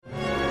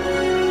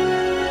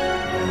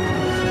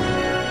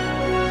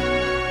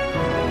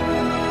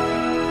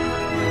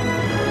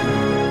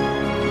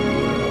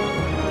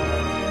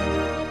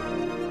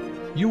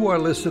are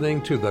listening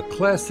to the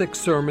Classic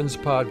Sermons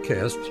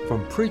podcast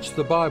from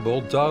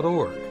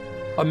PreachTheBible.org,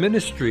 a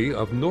ministry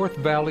of North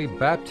Valley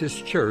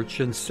Baptist Church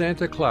in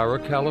Santa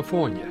Clara,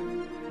 California.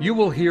 You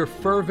will hear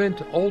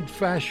fervent,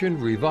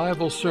 old-fashioned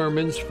revival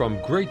sermons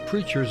from great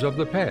preachers of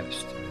the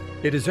past.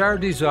 It is our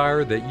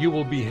desire that you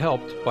will be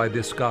helped by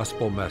this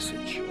gospel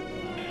message.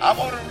 I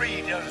want to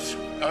read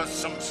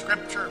some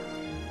scripture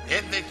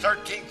in the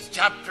 13th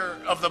chapter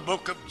of the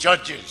book of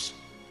Judges.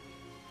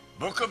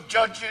 Book of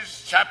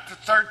Judges, chapter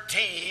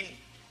 13.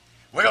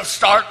 We'll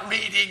start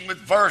reading with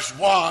verse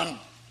 1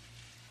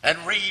 and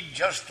read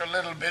just a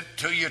little bit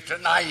to you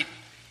tonight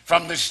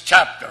from this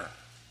chapter.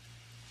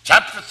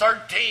 Chapter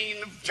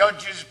 13 of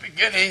Judges,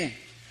 beginning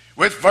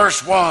with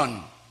verse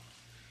 1.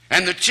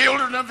 And the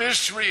children of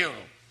Israel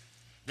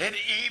did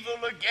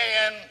evil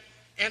again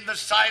in the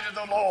sight of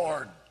the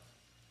Lord,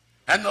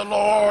 and the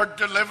Lord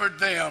delivered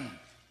them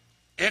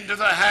into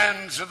the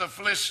hands of the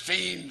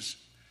Philistines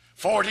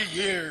 40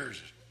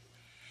 years.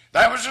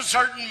 There was a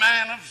certain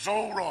man of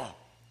Zorah,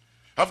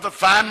 of the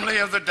family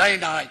of the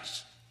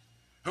Danites,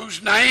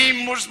 whose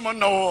name was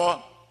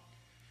Manoah,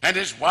 and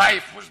his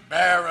wife was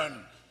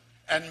barren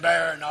and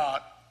bare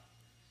not.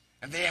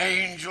 And the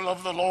angel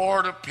of the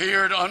Lord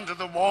appeared unto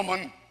the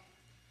woman,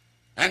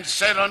 and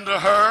said unto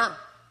her,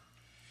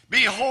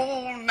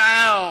 Behold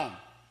now,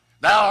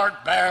 thou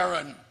art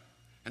barren,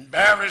 and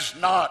bearest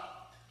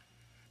not,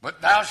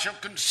 but thou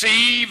shalt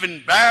conceive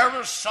and bear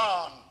a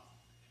son.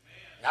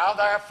 Now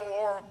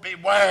therefore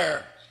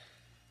beware,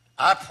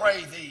 I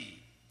pray thee,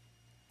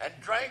 and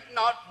drink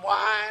not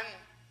wine,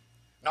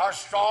 nor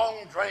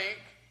strong drink,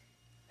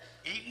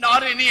 eat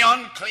not any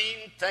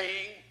unclean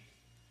thing,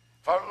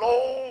 for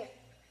lo,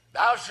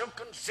 thou shalt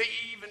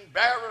conceive and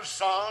bear a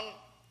son,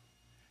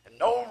 and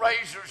no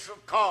razor shall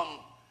come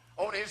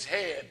on his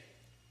head,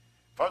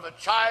 for the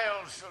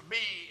child shall be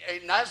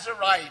a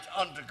Nazarite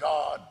unto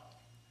God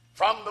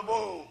from the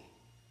womb.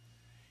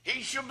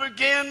 He shall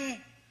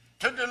begin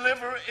to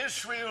deliver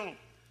Israel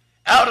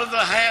out of the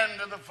hand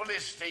of the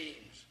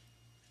Philistines.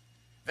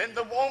 Then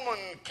the woman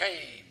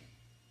came,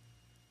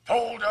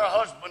 told her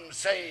husband,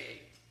 saying,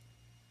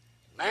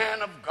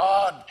 Man of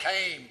God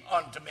came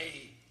unto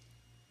me,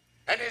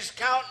 and his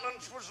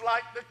countenance was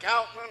like the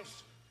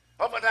countenance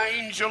of an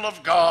angel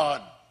of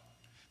God,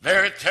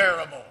 very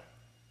terrible.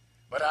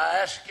 But I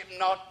asked him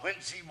not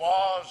whence he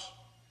was,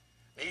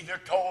 neither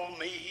told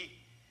me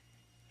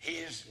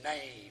his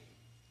name.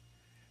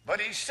 But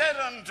he said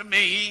unto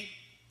me,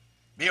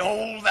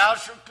 Behold, thou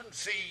shalt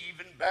conceive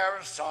and bear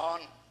a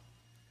son,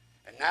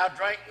 and now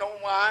drink no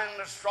wine,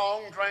 nor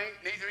strong drink,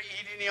 neither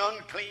eat any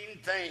unclean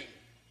thing.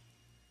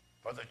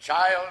 For the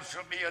child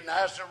shall be a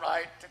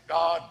Nazarite to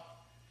God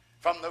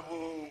from the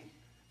womb,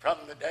 from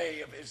the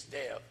day of his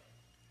death.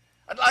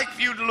 I'd like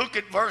for you to look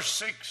at verse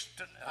 6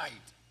 tonight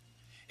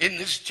in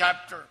this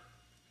chapter.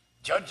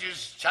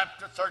 Judges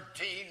chapter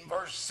 13,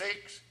 verse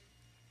 6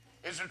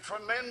 is a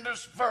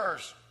tremendous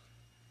verse.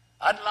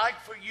 I'd like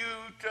for you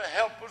to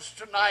help us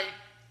tonight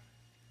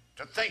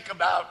to think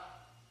about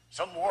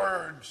some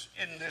words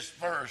in this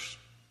verse.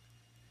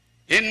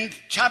 In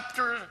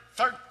chapter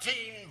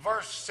 13,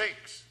 verse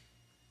 6,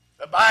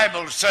 the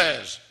Bible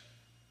says,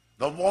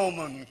 the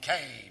woman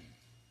came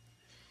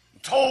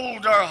and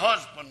told her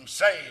husband,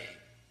 saying,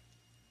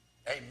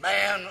 A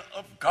man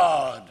of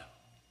God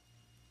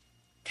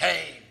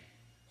came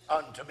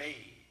unto me.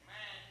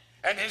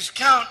 And his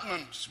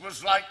countenance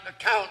was like the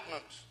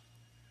countenance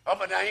of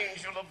an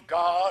angel of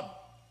God,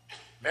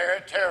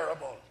 very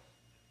terrible.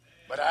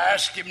 But I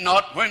asked him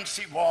not whence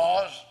he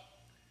was,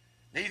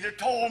 neither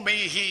told me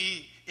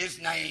he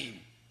his name.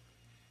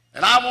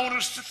 And I want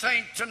us to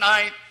think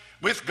tonight,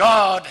 with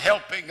God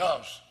helping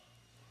us,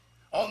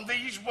 on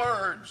these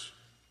words,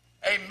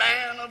 a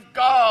man of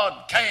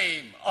God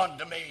came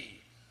unto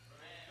me,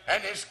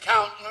 and his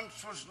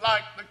countenance was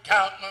like the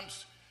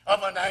countenance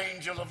of an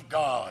angel of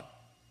God.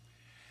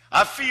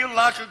 I feel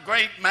like a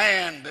great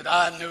man that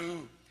I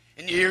knew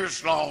in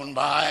years gone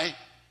by.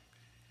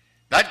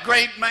 That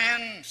great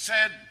man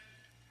said,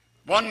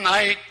 one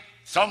night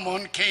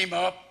someone came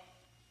up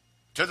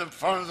to the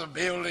front of the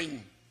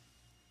building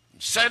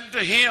and said to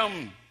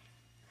him,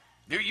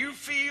 Do you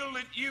feel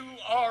that you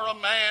are a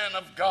man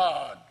of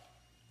God?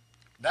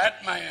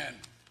 That man,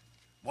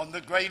 one of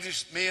the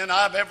greatest men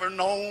I've ever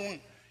known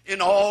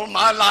in all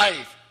my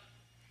life,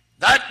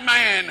 that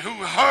man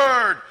who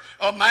heard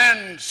a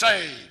man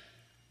say,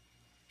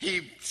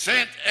 He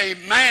sent a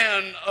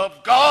man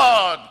of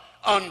God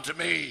unto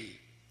me.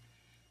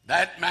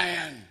 That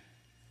man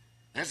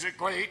is a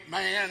great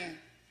man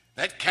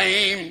that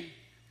came.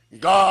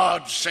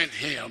 God sent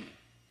him.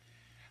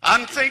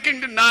 I'm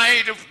thinking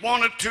tonight of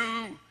one or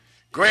two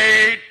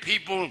great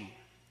people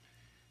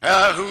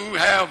who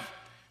have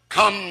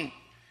come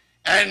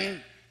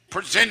and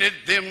presented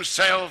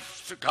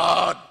themselves to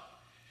God.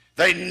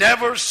 They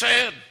never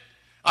said,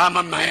 I'm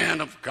a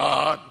man of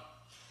God.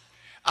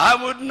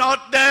 I would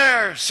not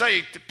dare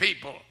say to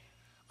people,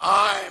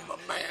 I'm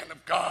a man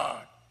of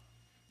God.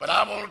 But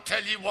I want to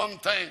tell you one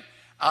thing.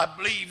 I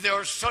believe there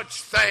are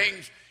such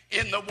things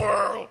in the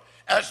world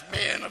as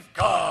men of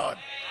God.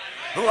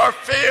 who are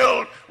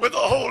filled with the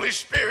Holy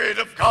Spirit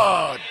of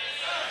God,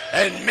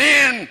 and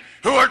men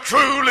who are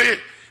truly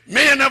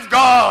men of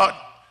God.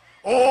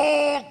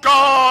 Oh,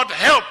 God,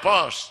 help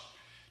us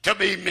to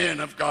be men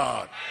of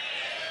God.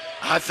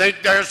 I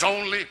think there's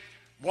only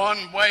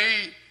one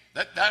way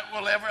that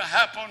will ever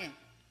happen,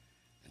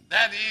 and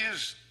that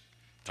is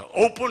to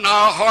open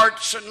our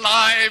hearts and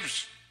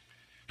lives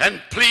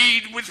and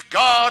plead with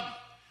God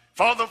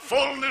for the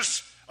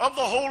fullness of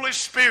the Holy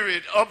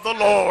Spirit of the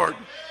Lord.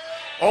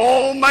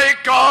 Oh, may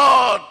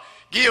God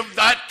give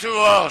that to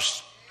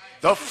us,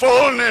 the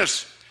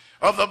fullness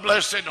of the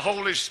blessed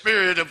Holy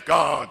Spirit of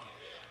God.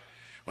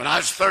 When I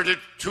was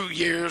 32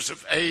 years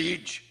of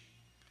age,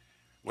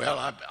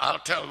 well, I'll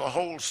tell the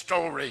whole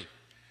story.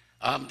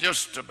 I'm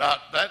just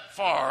about that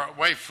far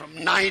away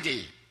from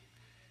 90,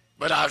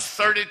 but I was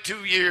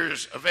 32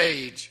 years of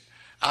age.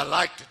 I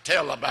like to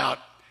tell about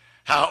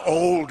how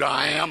old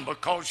I am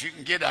because you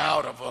can get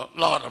out of a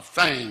lot of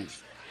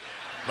things.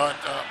 But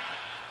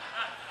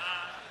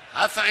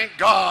I thank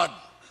God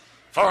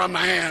for a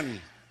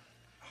man.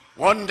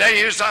 One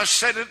day as I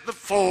sat at the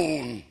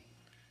phone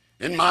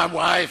in my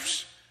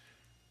wife's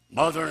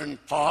mother and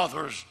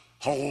father's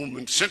home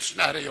in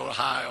Cincinnati,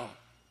 Ohio,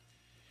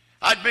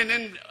 I'd been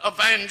in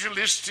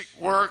evangelistic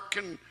work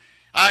and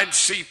I'd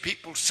see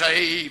people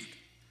saved,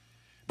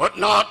 but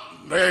not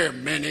very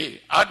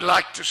many. I'd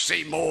like to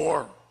see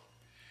more.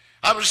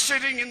 I was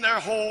sitting in their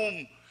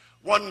home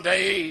one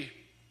day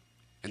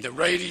and the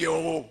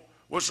radio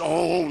was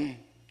on,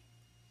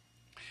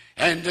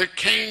 and it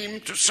came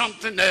to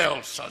something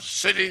else. I was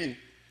sitting,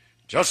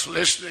 just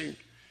listening,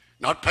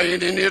 not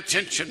paying any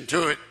attention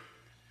to it,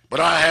 but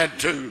I had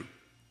to,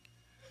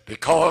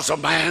 because a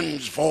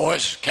man's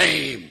voice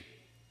came.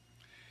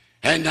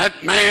 And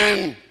that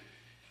man,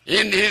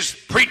 in his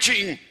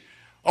preaching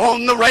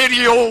on the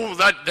radio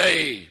that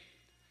day,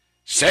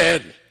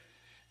 said,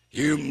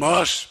 "You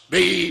must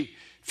be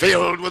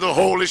filled with the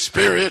Holy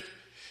Spirit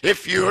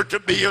if you're to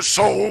be a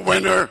soul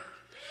winner.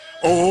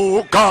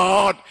 Oh,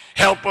 God,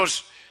 help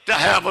us to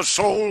have a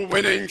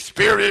soul-winning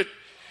spirit,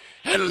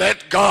 and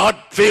let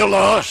God fill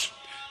us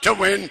to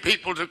win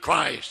people to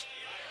Christ."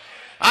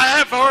 I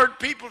have heard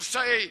people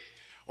say,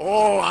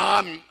 "Oh,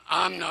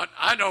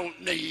 I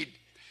don't need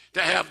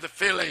to have the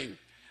filling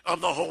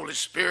of the Holy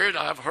Spirit."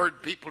 I've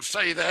heard people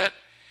say that.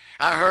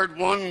 I heard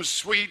one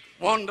sweet,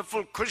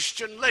 wonderful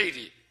Christian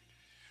lady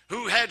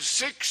who had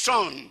 6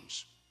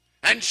 sons,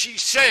 and she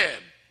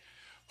said,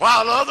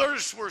 while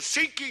others were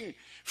seeking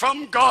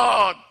from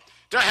God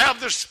to have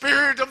the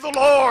Spirit of the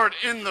Lord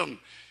in them,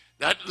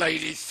 that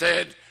lady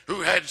said,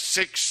 who had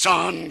 6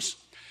 sons,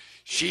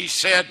 she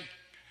said,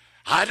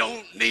 "I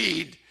don't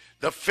need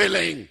the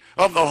filling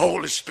of the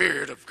Holy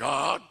Spirit of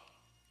God,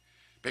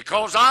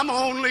 because I'm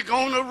only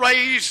going to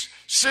raise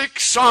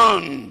 6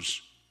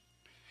 sons.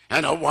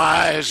 And a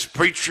wise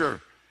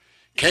preacher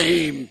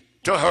came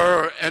to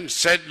her and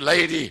said,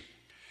 "Lady,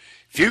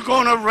 if you're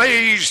going to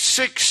raise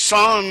 6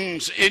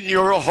 sons in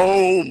your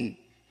home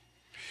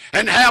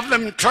and have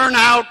them turn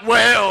out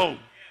well,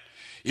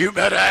 you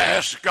better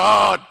ask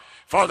God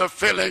for the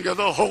filling of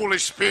the Holy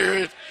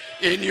Spirit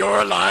in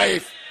your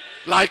life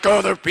like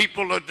other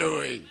people are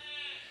doing."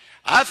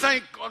 I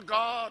think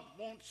God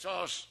wants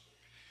us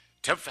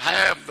to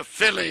have the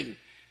filling,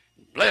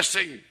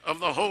 blessing of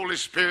the Holy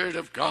Spirit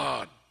of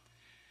God.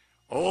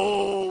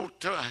 Oh,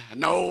 to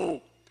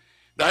know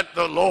that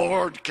the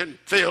Lord can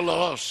fill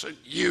us and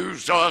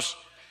use us.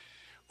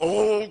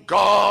 Oh,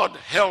 God,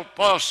 help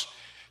us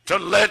to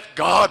let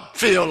God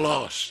fill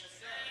us.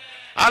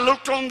 I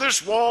looked on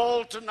this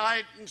wall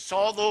tonight and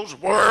saw those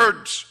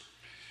words,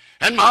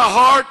 and my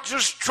heart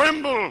just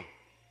trembled,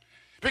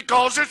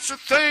 because it's a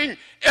thing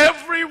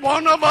every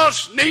one of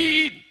us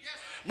need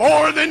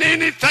more than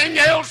anything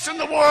else in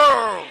the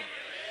world.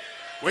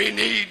 We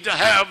need to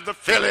have the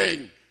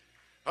filling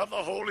of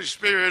the Holy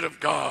Spirit of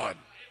God.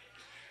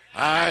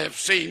 I have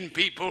seen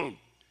people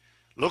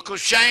look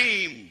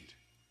ashamed.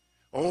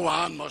 "Oh,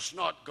 I must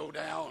not go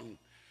down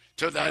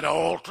to that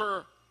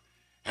altar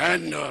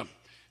and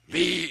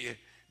be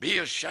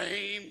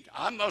ashamed.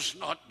 I must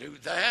not do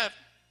that."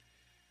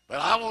 But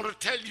I want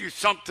to tell you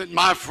something,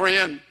 my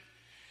friend.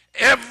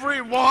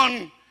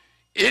 Everyone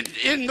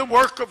in the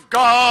work of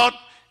God,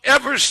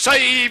 every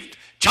saved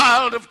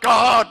child of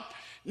God,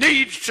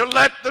 needs to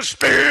let the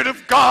Spirit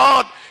of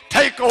God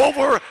take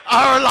over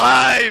our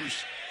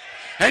lives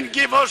and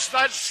give us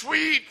that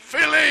sweet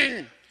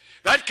filling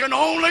that can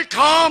only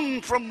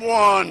come from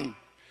one,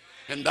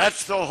 and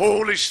that's the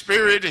Holy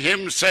Spirit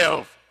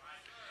Himself.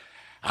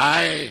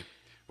 I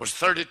was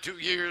 32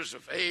 years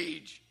of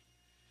age,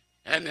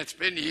 and it's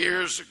been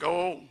years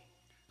ago.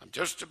 I'm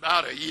just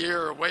about a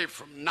year away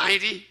from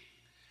 90,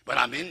 but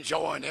I'm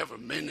enjoying every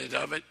minute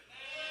of it.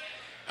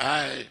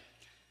 I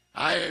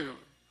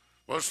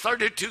was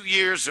 32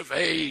 years of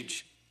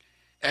age,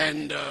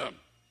 and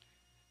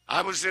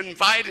I was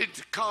invited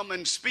to come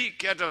and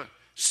speak at a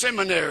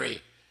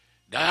seminary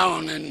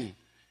down in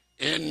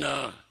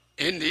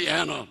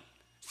Indiana,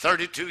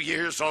 32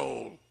 years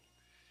old.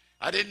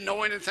 I didn't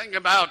know anything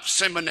about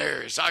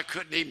seminaries. I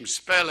couldn't even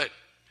spell it.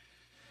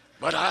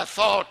 But I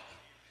thought,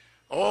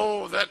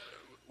 oh,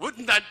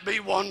 wouldn't that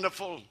be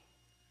wonderful?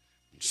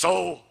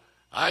 So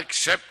I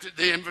accepted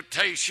the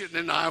invitation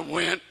and I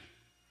went.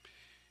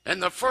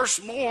 And the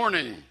first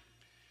morning,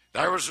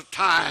 there was a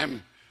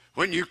time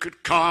when you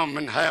could come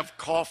and have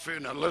coffee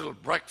and a little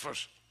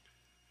breakfast.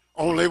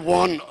 Only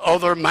one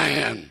other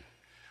man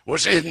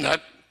was in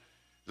that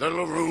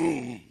little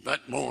room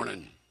that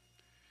morning.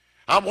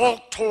 I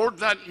walked toward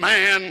that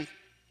man,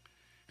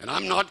 and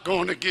I'm not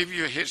going to give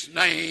you his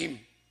name,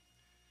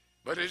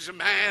 but it's a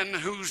man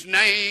whose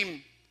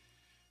name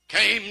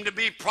came to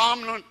be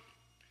prominent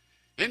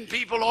in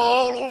people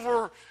all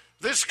over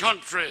this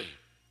country.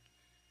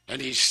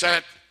 And he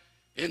sat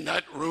in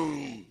that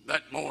room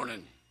that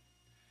morning.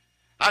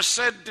 I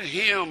said to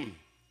him,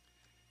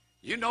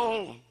 you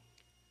know,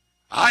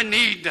 I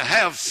need to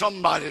have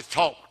somebody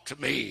talk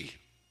to me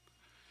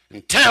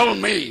and tell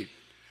me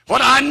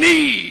what I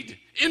need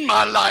in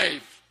my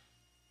life.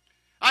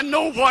 I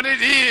know what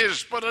it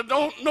is, but I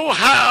don't know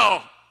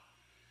how.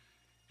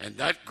 And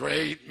that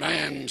great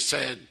man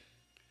said,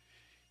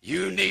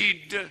 you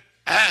need to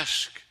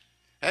ask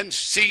and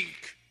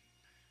seek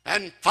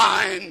and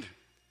find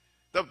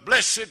the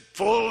blessed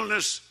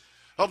fullness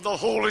of the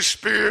Holy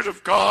Spirit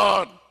of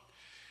God.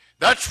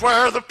 That's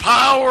where the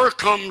power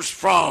comes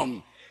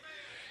from,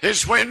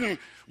 is when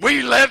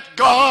we let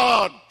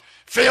God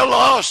fill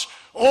us.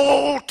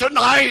 Oh,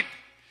 tonight,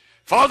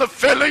 for the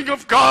filling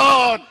of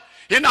God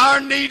in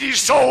our needy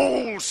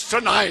souls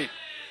tonight.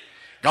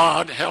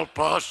 God help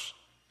us.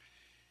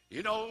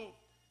 You know,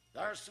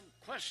 there are some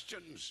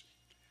questions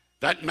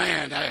that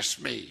man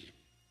asked me,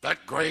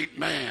 that great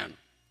man,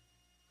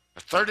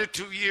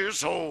 32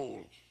 years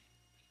old.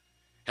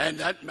 And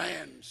that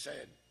man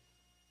said,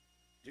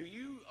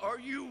 are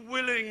you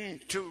willing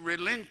to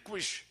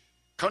relinquish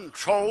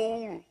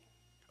control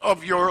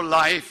of your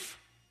life?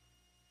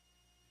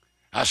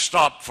 I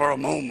stopped for a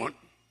moment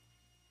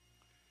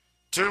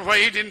to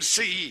wait and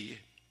see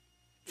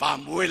if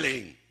I'm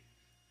willing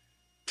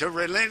to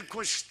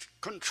relinquish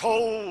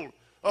control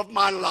of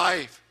my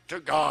life to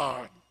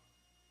God.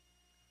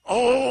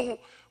 Oh,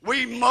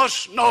 we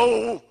must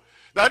know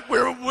that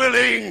we're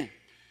willing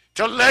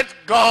to let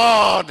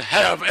God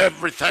have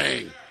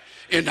everything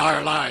in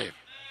our life.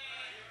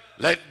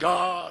 Let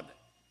God,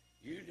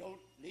 you don't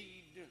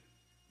need to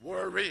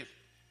worry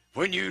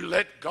when you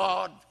let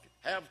God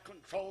have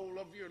control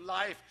of your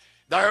life.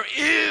 There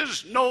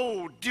is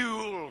no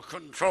dual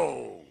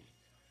control.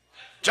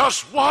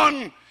 Just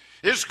one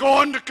is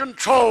going to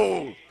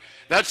control.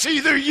 That's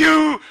either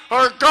you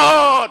or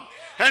God.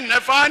 And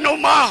if I know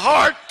my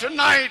heart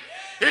tonight,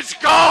 it's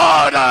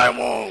God I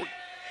want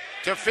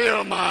to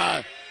fill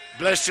my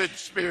blessed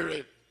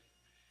spirit.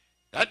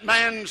 That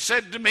man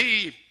said to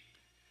me,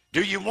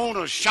 do you want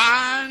to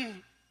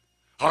shine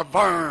or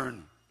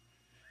burn?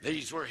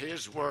 These were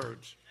his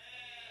words.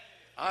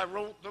 I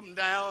wrote them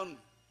down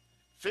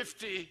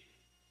 50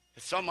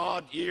 some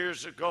odd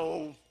years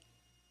ago.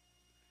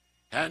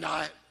 And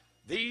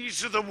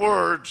these are the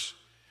words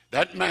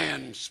that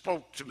man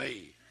spoke to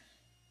me.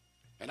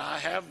 And I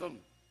have them.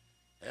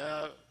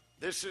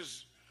 This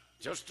is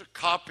just a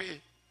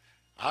copy.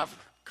 I've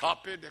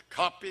copied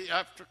copy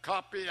after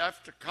copy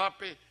after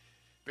copy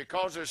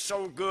because they're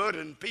so good,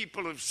 and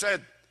people have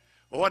said,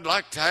 oh, I'd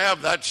like to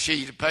have that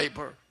sheet of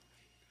paper.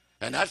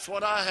 And that's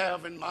what I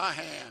have in my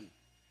hand.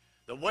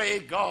 The way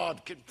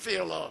God can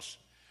fill us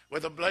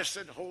with the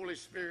blessed Holy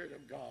Spirit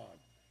of God.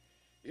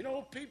 You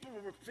know, people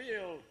were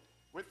filled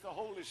with the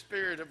Holy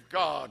Spirit of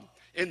God.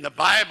 In the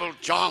Bible,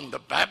 John the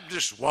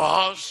Baptist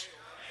was.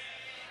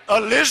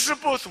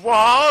 Elizabeth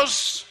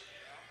was.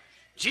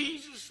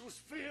 Jesus was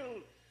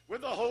filled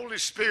with the Holy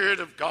Spirit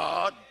of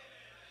God.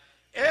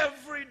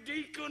 Every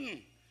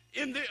deacon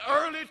in the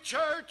early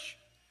church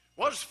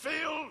was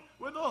filled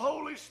with the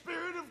Holy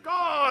Spirit of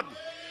God.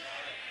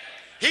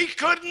 He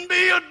couldn't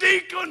be a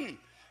deacon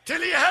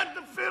till he had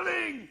the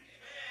filling.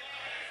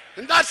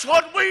 And that's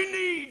what we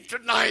need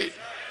tonight.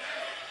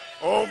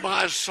 Oh,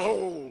 my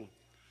soul,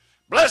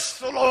 bless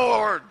the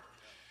Lord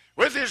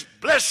with his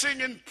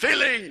blessing and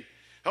filling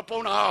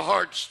upon our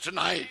hearts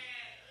tonight.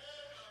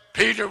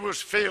 Peter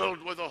was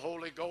filled with the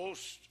Holy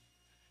Ghost.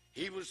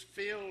 He was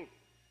filled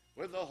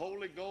with the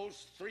Holy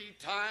Ghost 3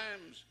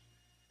 times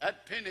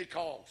at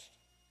Pentecost.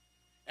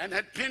 And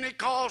at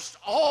Pentecost,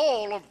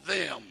 all of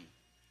them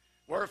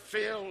were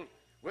filled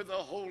with the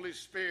Holy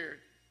Spirit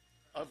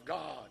of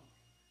God.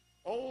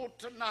 Oh,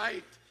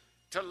 tonight,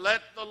 to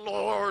let the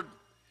Lord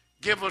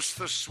give us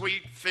the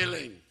sweet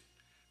filling.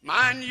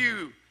 Mind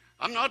you,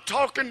 I'm not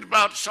talking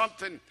about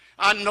something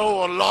I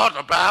know a lot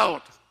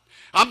about.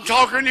 I'm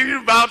talking to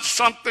you about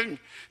something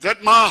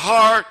that my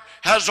heart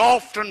has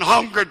often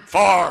hungered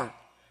for.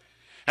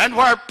 And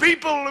where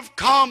people have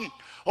come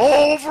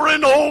over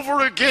and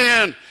over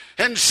again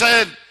and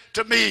said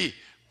to me,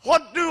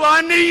 what do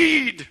I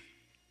need?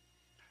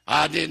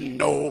 I didn't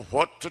know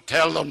what to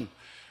tell them,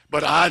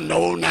 but I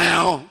know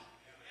now.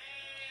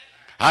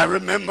 I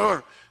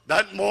remember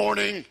that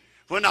morning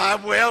when I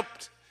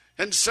wept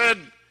and said,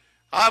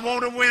 I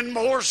want to win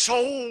more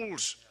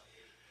souls.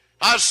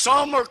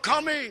 Some are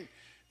coming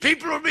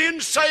People are being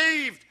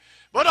saved,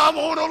 but I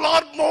want a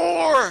lot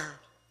more.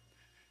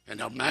 And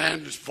a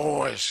man's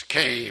voice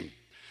came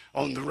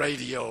on the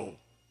radio.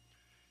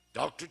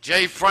 Dr.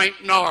 J.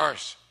 Frank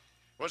Norris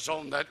was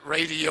on that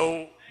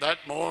radio that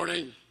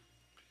morning,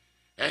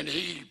 and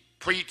he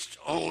preached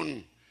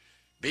on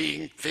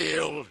being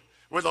filled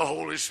with the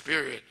Holy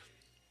Spirit.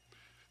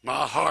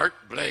 My heart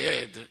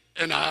bled,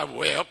 and I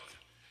wept.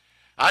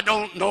 I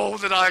don't know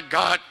that I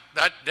got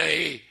that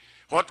day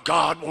what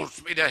God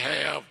wants me to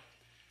have,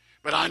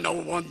 but I know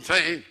one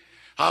thing.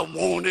 I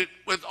want it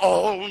with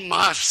all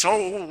my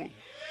soul.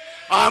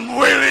 I'm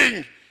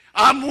willing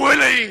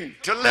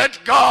to let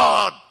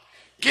God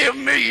give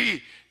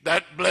me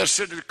that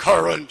blessed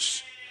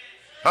occurrence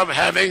of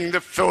having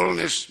the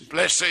fullness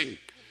blessing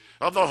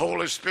of the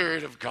Holy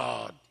Spirit of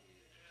God.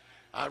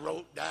 I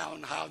wrote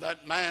down how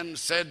that man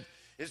said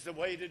is the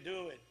way to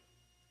do it.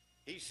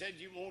 He said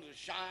you want to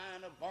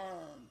shine or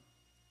burn.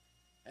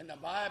 And the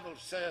Bible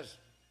says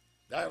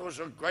there was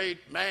a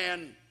great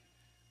man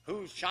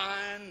who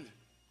shined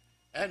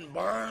and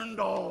burned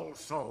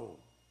also.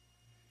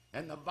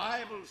 And the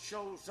Bible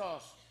shows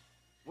us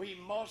we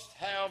must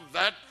have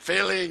that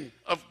filling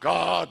of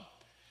God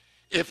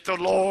if the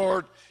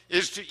Lord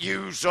is to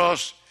use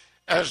us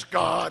as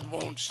God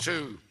wants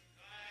to.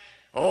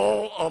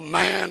 Oh, a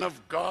man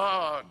of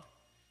God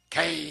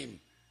came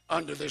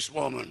unto this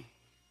woman.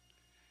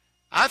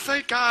 I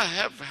think I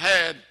have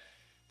had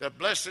the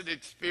blessed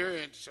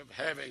experience of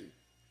having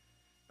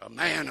a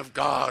man of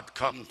God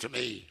come to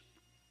me.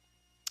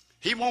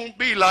 He won't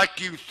be like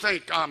you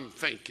think I'm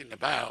thinking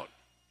about.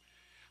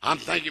 I'm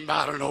thinking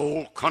about an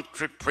old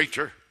country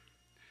preacher.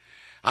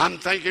 I'm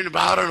thinking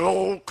about an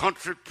old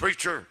country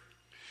preacher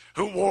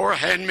who wore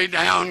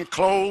hand-me-down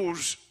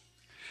clothes.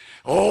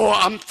 Oh,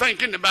 I'm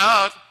thinking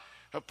about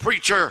a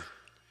preacher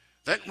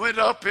that went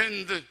up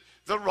in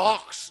the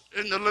rocks,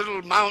 in the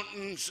little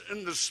mountains,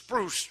 in the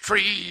spruce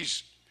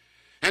trees,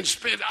 and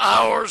spent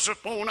hours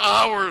upon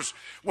hours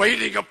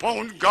waiting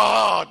upon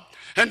God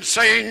and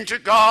saying to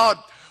God,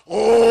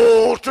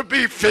 oh, to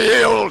be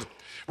filled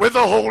with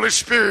the Holy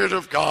Spirit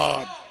of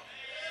God.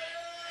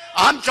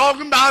 I'm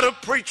talking about a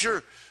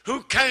preacher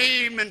who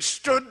came and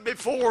stood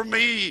before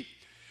me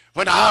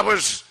when I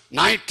was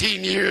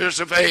 19 years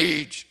of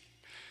age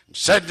and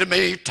said to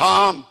me,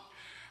 Tom,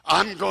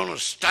 I'm going to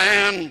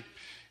stand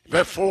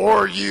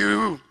before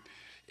you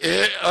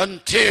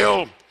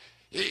until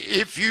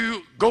if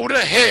you go to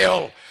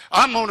hell,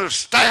 I'm going to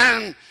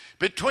stand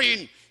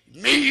between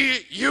me,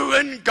 you,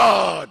 and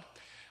God.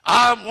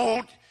 I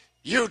want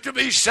you to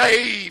be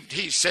saved,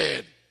 he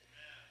said.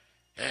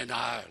 And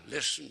I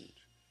listened.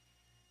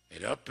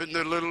 And up in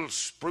the little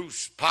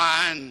spruce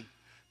pine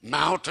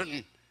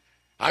mountain,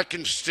 I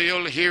can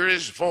still hear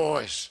his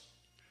voice.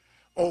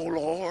 Oh,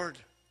 Lord,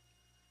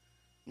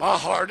 my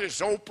heart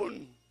is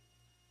open.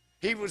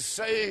 He was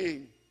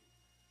saying,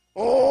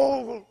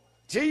 oh,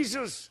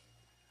 Jesus,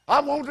 I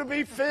want to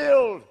be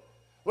filled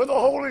with the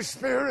Holy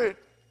Spirit.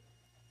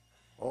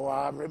 Oh,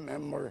 I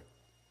remember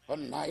a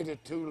night or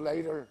two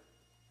later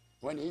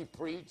when he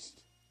preached,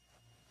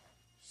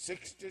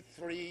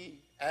 63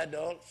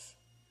 adults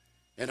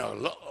in a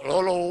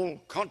little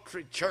old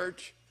country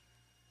church,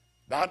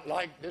 about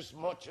like this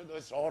much of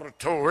this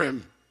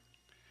auditorium.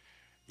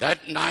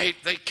 That night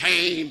they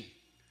came,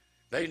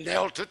 they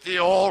knelt at the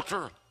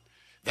altar,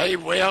 they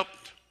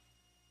wept.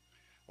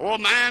 Oh, a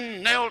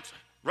man knelt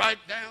right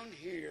down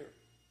here,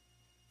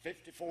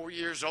 54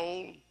 years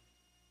old,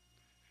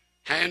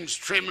 hands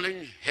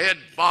trembling, head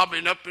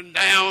bobbing up and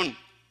down.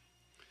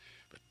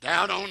 But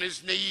down on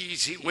his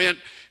knees he went,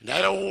 and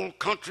that old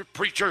country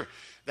preacher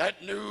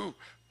that knew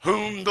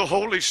whom the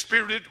Holy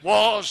Spirit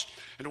was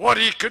and what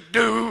he could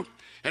do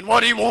and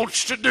what he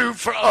wants to do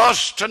for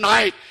us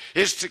tonight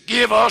is to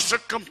give us a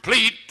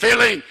complete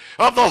filling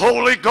of the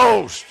Holy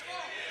Ghost.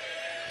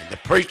 And the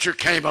preacher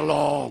came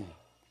along.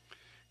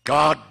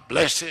 God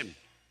bless him.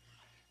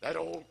 That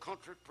old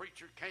country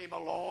preacher came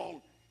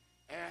along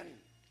and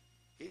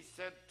he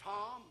said,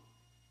 Tom,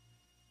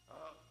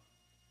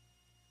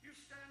 you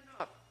stand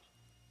up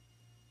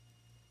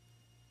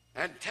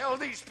and tell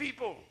these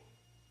people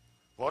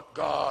what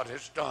God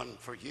has done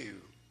for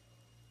you.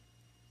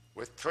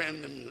 With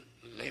trembling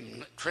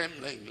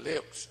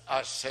lips,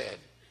 I said,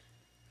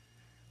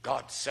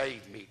 God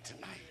saved me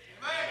tonight.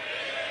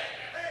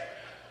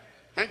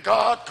 And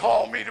God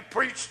called me to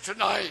preach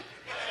tonight.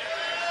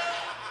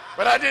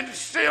 But I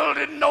still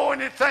didn't know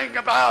anything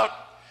about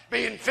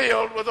being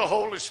filled with the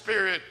Holy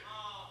Spirit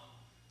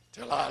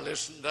till I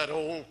listened to that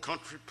old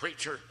country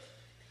preacher.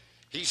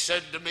 He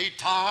said to me,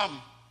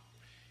 Tom,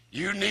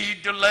 you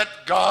need to let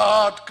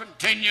God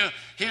continue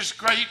his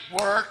great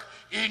work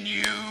in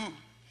you.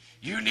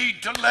 You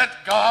need to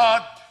let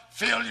God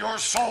fill your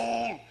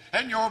soul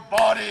and your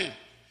body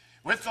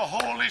with the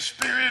Holy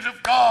Spirit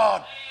of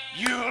God.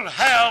 You'll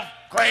have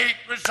great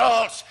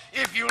results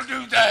if you'll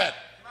do that.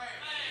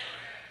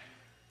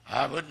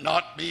 I would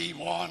not be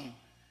one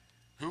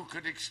who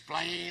could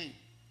explain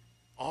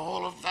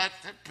all of that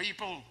to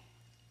people.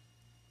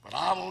 But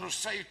I want to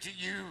say to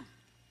you,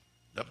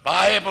 the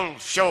Bible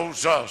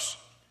shows us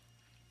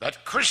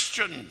that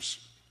Christians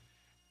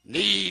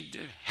need to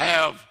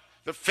have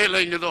the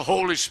filling of the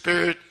Holy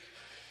Spirit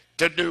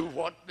to do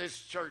what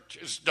this church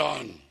has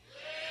done.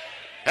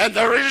 And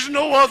there is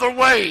no other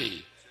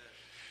way.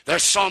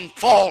 There's some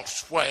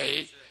false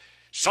way,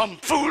 some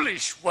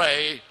foolish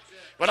way,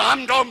 but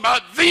I'm talking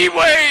about the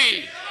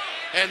way.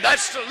 And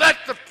that's to let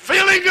the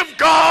filling of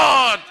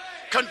God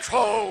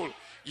control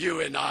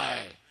you and I.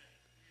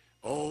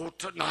 Oh,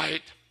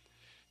 tonight,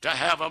 to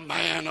have a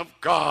man of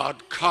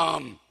God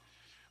come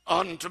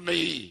unto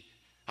me.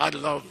 I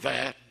love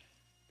that.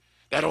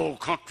 That old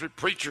country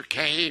preacher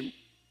came.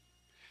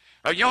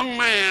 A young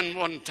man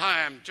one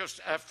time, just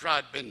after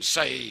I'd been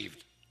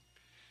saved.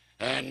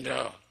 And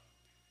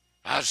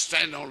I was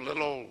standing on a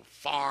little old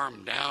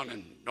farm down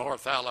in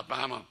North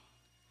Alabama.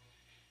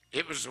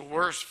 It was the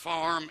worst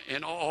farm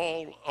in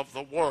all of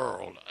the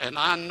world, and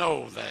I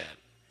know that.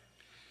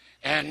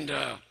 And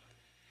I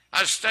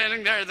was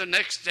standing there the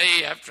next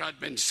day after I'd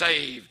been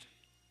saved,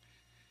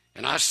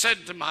 and I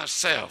said to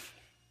myself,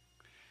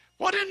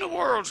 what in the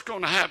world's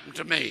going to happen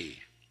to me?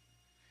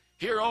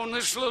 Here on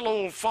this little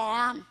old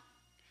farm,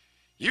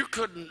 you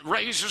couldn't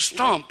raise a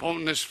stump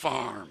on this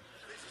farm.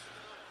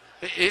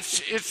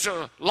 It's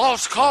a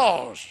lost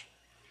cause.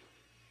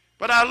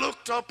 But I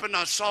looked up and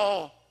I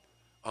saw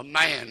a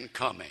man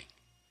coming.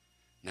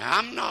 Now,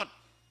 I'm not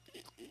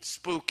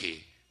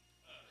spooky,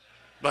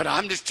 but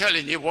I'm just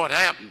telling you what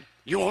happened.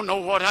 You want to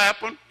know what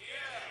happened?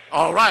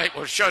 All right,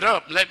 well, shut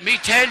up. Let me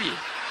tell you.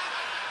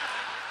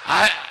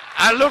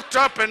 I looked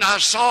up and I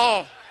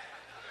saw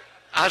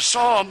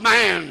a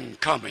man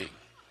coming.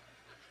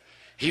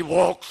 He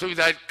walked through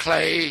that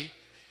clay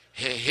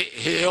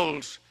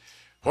hills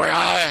where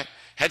I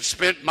had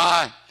spent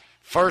my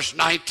first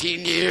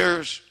 19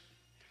 years.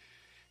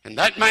 And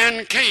that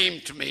man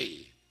came to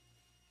me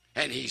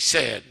and he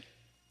said,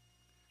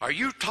 are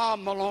you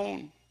Tom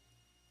Malone?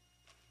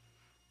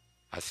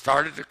 I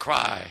started to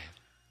cry.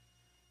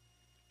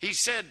 He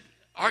said,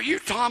 are you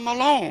Tom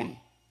Malone?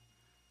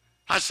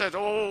 I said,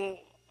 oh,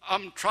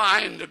 I'm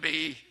trying to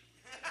be.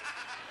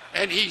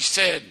 And he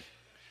said,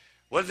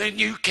 well, then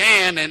you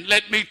can, and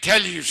let me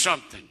tell you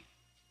something.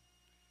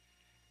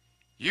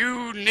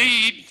 You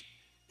need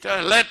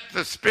to let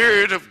the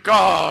Spirit of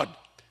God,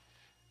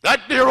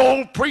 that dear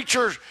old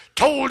preacher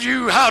told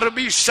you how to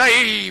be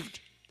saved,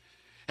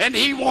 and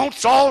he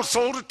wants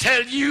also to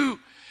tell you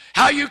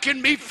how you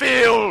can be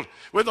filled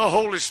with the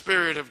Holy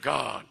Spirit of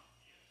God.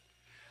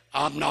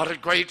 I'm not a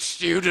great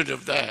student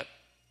of that.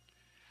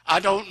 I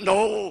don't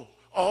know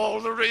all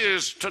there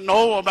is to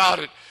know about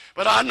it,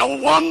 but I know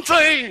one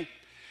thing,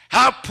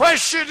 how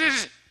precious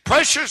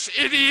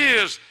it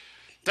is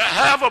to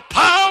have a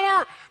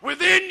power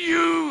within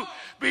you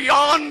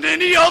beyond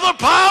any other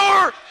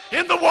power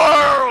in the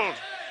world.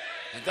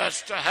 And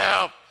that's to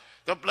have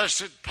the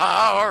blessed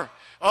power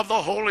of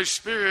the Holy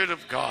Spirit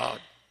of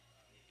God.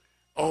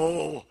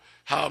 Oh,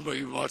 how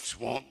we much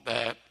want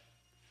that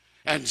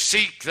and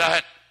seek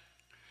that.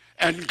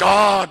 And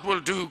God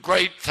will do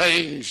great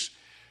things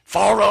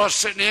for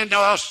us and in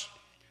us.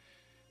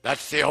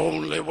 That's the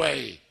only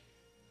way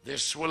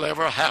this will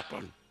ever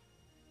happen,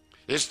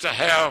 is to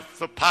have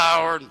the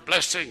power and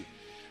blessing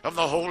of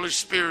the Holy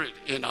Spirit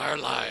in our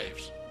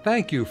lives.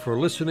 Thank you for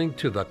listening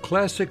to the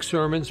Classic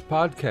Sermons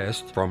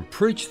podcast from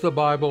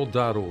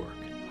PreachTheBible.org,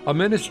 a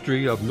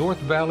ministry of North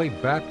Valley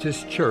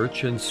Baptist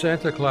Church in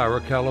Santa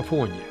Clara,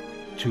 California.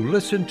 To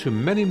listen to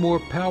many more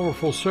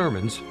powerful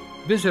sermons,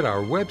 visit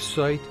our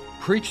website,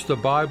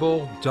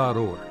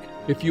 PreachTheBible.org.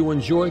 If you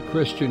enjoy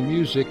Christian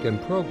music and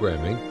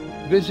programming,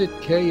 visit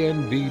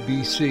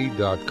knbbc.com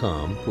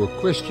for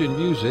Christian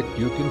music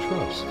you can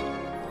trust.